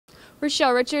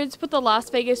Rochelle Richards with the Las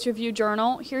Vegas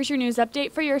Review-Journal. Here's your news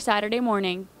update for your Saturday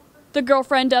morning. The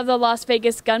girlfriend of the Las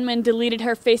Vegas gunman deleted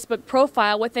her Facebook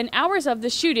profile within hours of the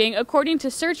shooting, according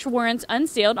to search warrants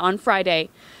unsealed on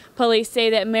Friday. Police say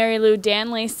that Mary Lou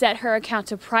Danley set her account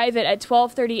to private at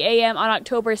 12:30 a.m. on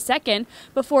October 2nd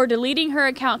before deleting her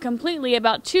account completely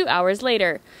about 2 hours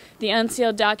later. The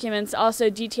unsealed documents also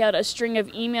detailed a string of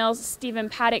emails Stephen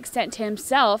Paddock sent to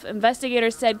himself,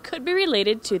 investigators said could be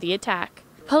related to the attack.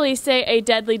 Police say a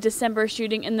deadly December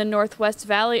shooting in the Northwest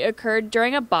Valley occurred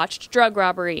during a botched drug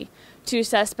robbery. 2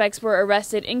 suspects were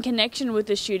arrested in connection with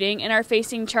the shooting and are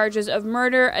facing charges of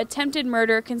murder, attempted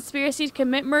murder, conspiracy to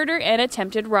commit murder, and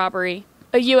attempted robbery.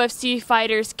 A UFC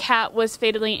fighter's cat was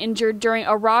fatally injured during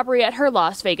a robbery at her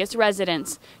Las Vegas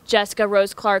residence. Jessica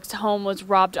Rose Clark's home was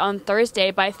robbed on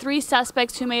Thursday by 3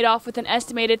 suspects who made off with an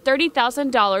estimated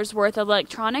 $30,000 worth of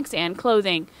electronics and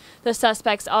clothing. The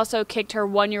suspects also kicked her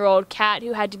 1-year-old cat,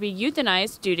 who had to be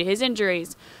euthanized due to his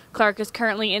injuries. Clark is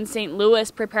currently in St.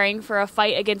 Louis preparing for a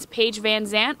fight against Paige Van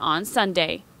Zandt on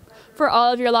Sunday. For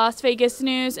all of your Las Vegas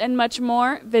news and much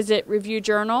more, visit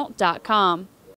ReviewJournal.com.